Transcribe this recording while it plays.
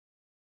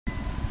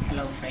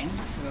Hello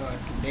friends,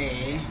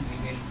 today we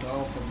will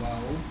talk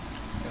about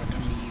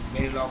certainly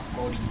Verilog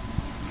coding.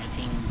 I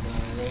think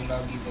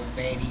Verilog is a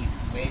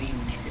very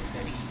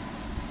necessary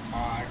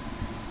part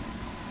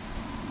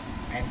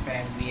as far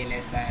as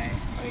VLSI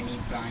or any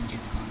branch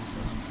is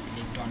concerned,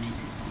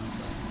 electronics is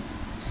concerned.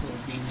 So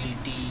we will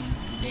deal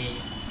today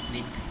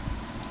with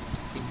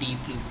the D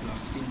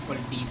flip-flop,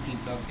 simple D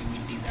flip-flop we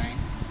will design.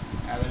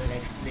 I will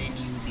explain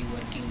you the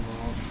working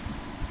of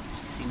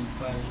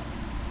simple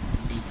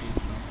D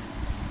flip-flop.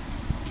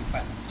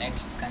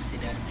 Let's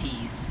consider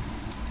these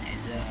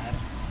as a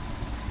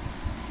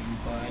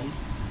simple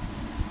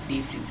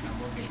D flip-flop.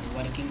 Okay, the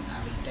working I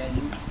will tell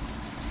you.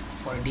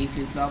 For D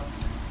flip-flop,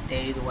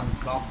 there is one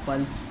clock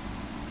pulse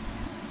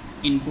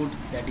input,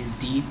 that is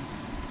D.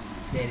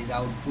 There is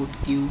output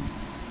Q,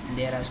 and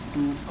there are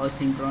two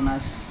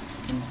asynchronous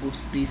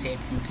inputs, preset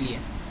and clear.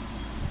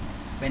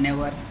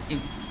 Whenever if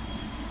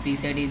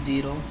preset is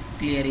 0,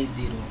 clear is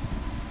 0,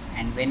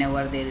 and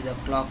whenever there is a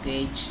clock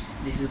edge,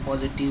 this is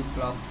positive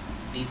clock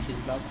D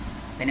flip-flop.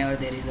 Whenever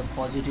there is a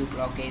positive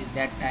clock edge,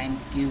 that time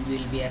Q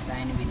will be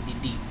assigned with the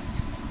D.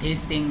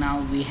 This thing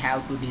now we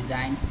have to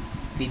design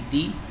with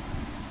the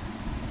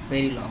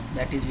Verilog,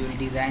 that is we will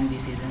design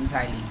this is in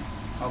Xilinx.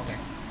 Okay,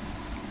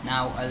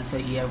 now also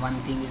here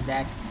one thing is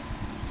that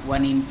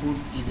one input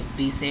is a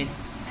preset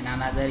and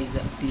another is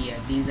a clear.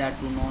 These are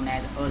two known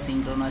as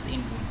asynchronous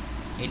input.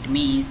 It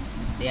means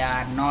they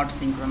are not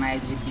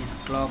synchronized with this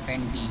clock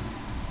and D.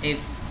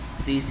 If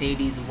preset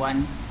is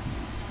 1,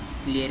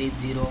 clear is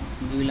 0,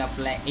 we will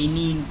apply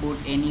any input,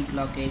 any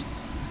clock edge.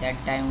 That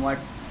time what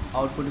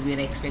output we are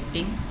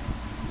expecting?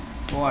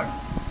 What?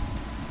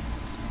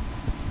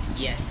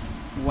 Yes,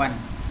 1.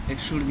 It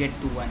should get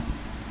to 1.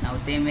 Now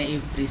same way,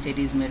 if preset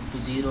is made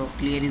to 0,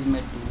 clear is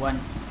made to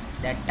 1,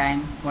 that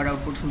time what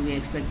output should we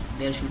expect?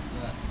 There should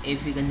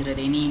if we consider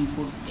any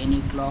input,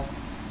 any clock,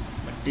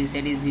 but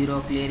preset is 0,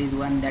 clear is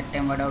 1, that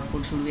time what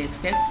output should we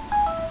expect?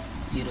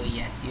 0.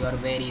 Yes, you are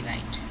very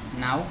right.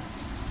 Now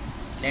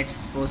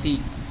let's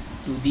proceed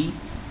to the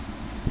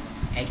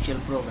actual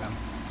program.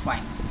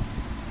 Fine.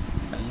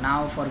 Well,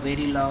 now for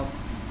Verilog,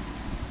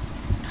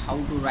 how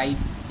to write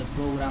the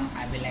program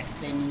I will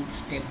explain you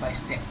step by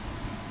step.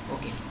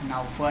 Okay,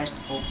 now first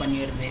open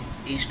your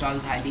install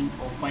Xilinx,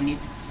 open it,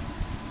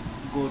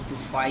 go to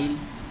file,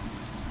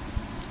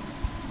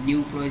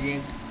 new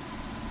project,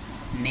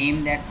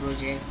 name that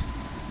project,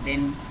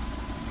 then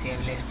say I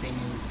will explain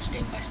you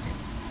step by step.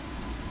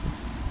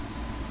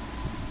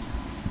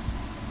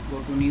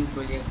 Go to new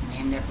project,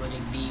 name that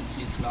project D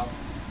flip-flop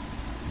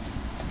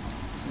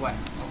 1.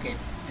 Okay,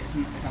 this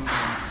is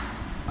something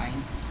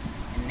fine.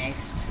 And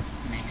next.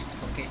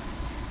 Okay,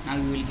 now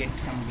you will get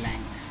some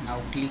blank.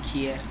 Now click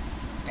here,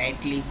 right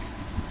click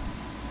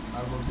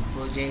or go to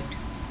project,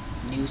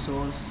 new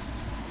source,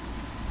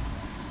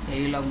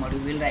 Verilog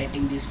module. We will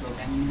writing this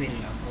program in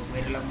Verilog.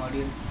 Verilog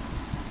module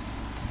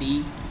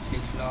D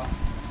flip-flop.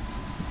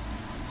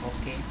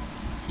 Okay,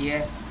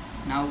 here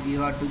now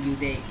you have to give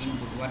the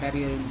input. What are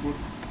your input?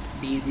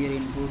 D is your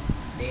input,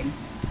 then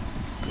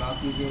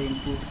clock is your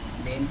input,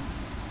 then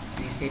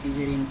preset is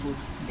your input,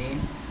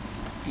 then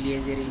clear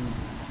is your input.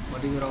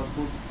 What is your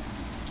output?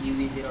 Q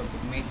is your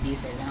output. Make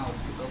this as an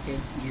output. Okay,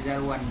 these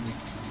are 1 bit.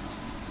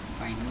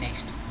 Fine.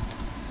 Next,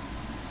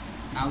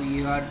 now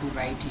you have to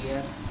write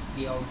here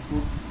the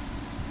output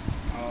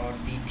or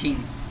the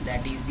thing,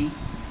 that is the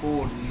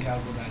code you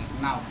have to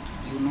write. Now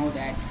you know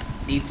that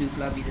D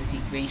flip-flop is a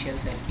sequential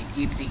circuit,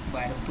 it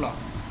requires a clock.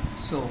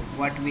 So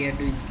what we are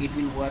doing, it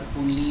will work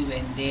only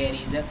when there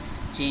is a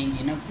change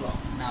in a clock.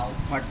 Now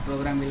what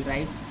program will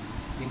write?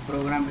 The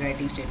program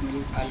writing statement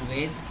is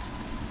always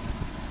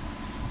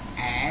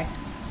at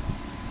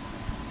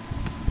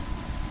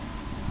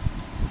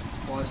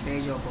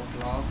passage of a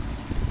clock,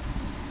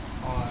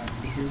 or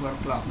this is for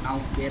clock. Now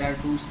there are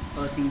two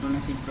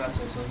asynchronous inputs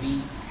also, so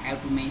we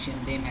have to mention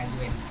them as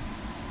well.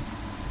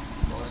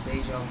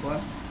 Passage of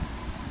a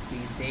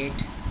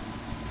preset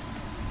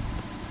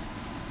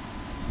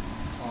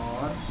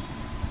or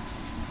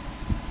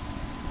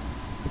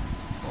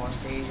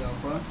passage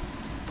of a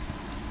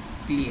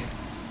clear.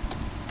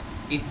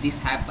 If this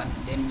happen,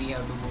 then we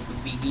have to go to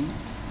begin,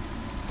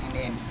 and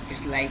then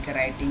it's like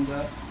writing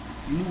a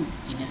loop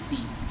in a C.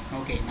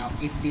 Okay, now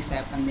if this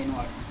happen, then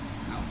what?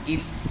 Now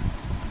if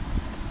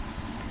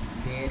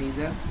there is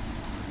a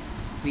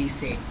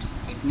preset,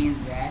 it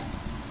means that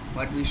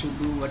what we should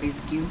do, what is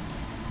Q?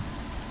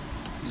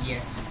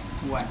 Yes,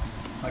 1.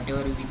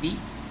 Whatever with the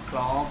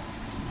clock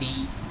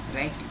D,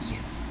 right?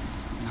 Yes.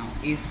 Now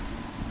if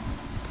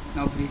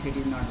now preset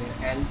is not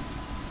there, else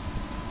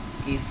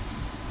if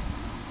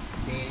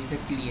there is a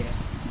clear,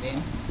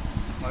 then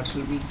what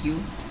should be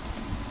Q?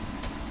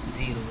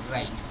 0,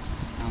 right?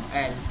 Now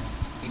else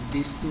if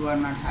these two are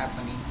not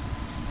happening,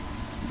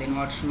 then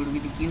what should be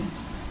the Q?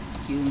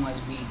 Q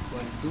must be equal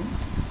to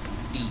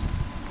D,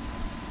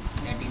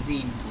 that is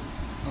the input.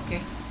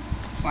 Okay,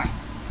 fine.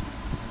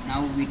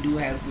 Now we do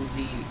have to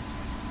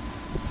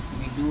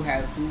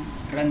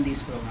run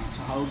this program.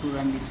 So how to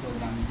run this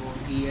program? Go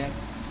here,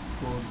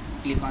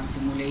 click on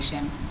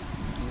simulation,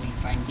 you will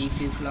find D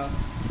flip-flop,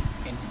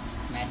 Then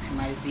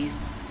maximize this.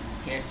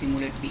 Here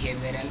simulate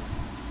behavioral.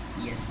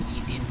 Yes, we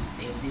didn't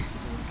save this.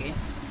 Okay,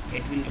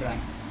 it will run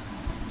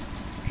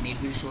and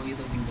it will show you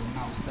the window.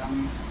 Now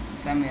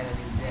some error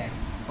is there.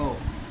 Oh,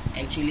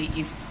 actually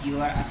if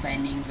you are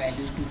assigning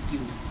values to q,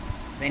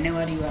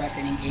 whenever you are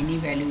assigning any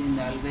value in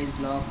the always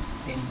block,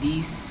 then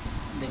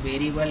the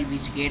variable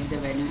which get the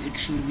value, it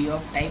should be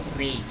of type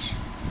range.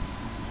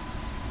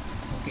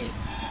 Okay,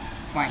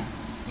 fine.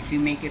 If we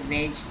make it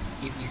range,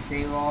 if we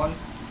save all,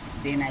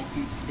 then I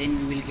think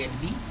then we will get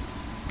the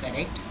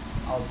correct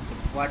output.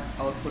 What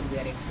output we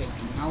are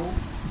expecting. Now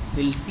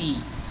we'll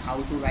see how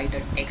to write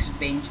a text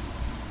bench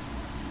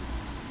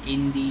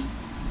in the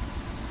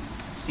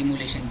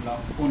simulation block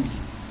only.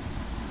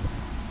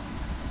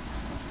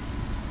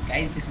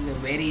 Guys, this is a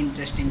very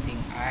interesting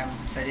thing. I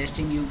am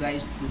suggesting you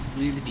guys to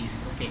read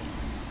this. Okay,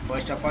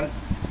 first of all,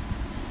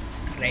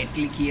 right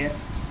click here,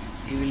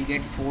 you will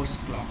get force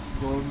clock.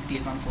 Go and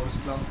click on force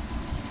clock.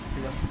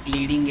 The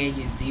leading edge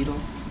is 0,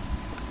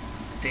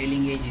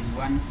 trailing edge is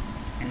 1,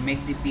 and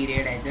make the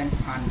period as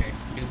 100.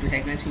 Duty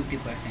cycle is 50%.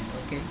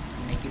 Okay,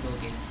 make it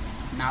okay.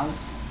 Now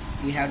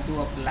we have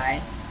to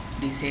apply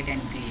preset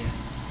and clear.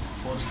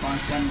 Force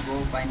constant,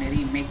 go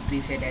binary, make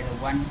preset as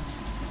 1,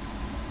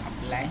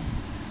 apply.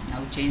 Now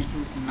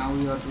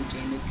you have to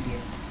change the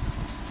clear.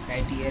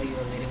 Right here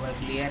your variable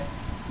clear,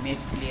 make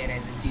clear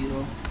as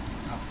 0,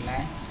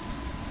 apply.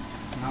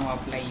 Now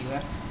apply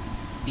your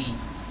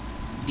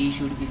d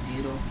should be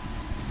 0,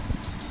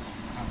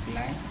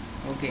 apply.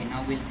 Okay,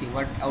 now we'll see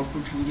what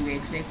output should we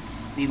expect.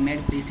 We made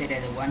preset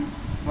as 1.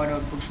 What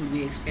output should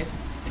we expect?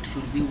 It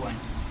should be 1,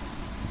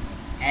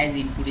 as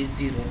input is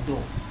 0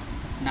 though.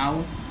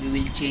 Now we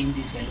will change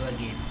this value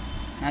again.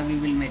 Now we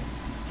will make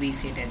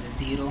preset as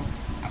 0,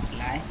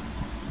 apply.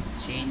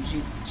 Change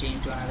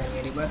to another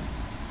variable.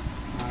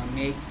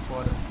 Make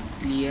for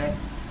clear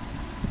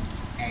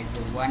as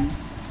 1,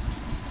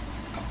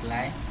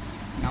 apply.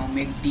 Now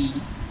make d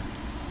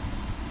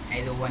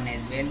as 1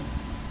 as well,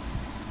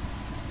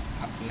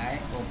 apply.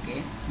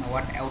 Okay, now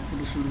what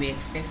output should we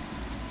expect?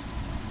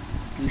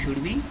 Q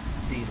should be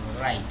 0,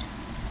 right?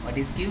 What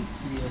is Q?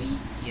 0.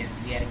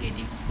 Yes, we are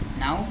getting.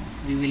 Now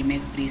we will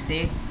make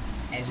preset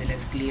as well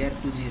as clear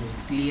to 0.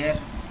 Clear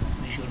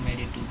we should make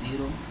it to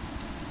 0.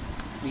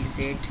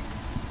 Preset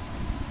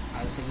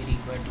also we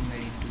require to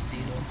make it to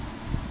 0.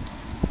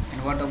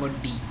 And what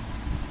about d?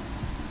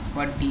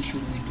 What d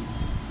should we do?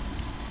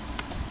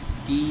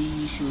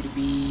 D should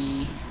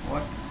be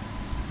what?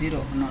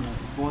 0. No,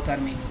 both are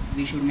making.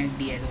 We should make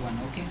d as 1.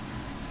 Okay,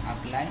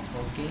 apply.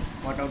 Okay,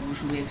 what output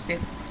should we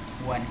expect?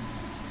 1,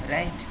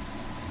 right?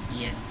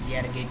 Yes, we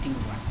are getting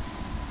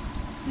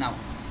 1. Now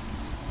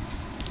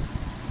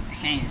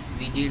hence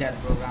we did our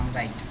program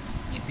right.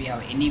 If you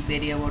have any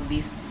query about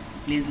this,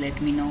 please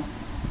let me know.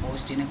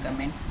 Post in a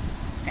comment.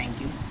 Thank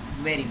you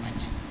very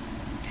much.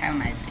 Have a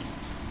nice day.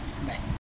 Bye.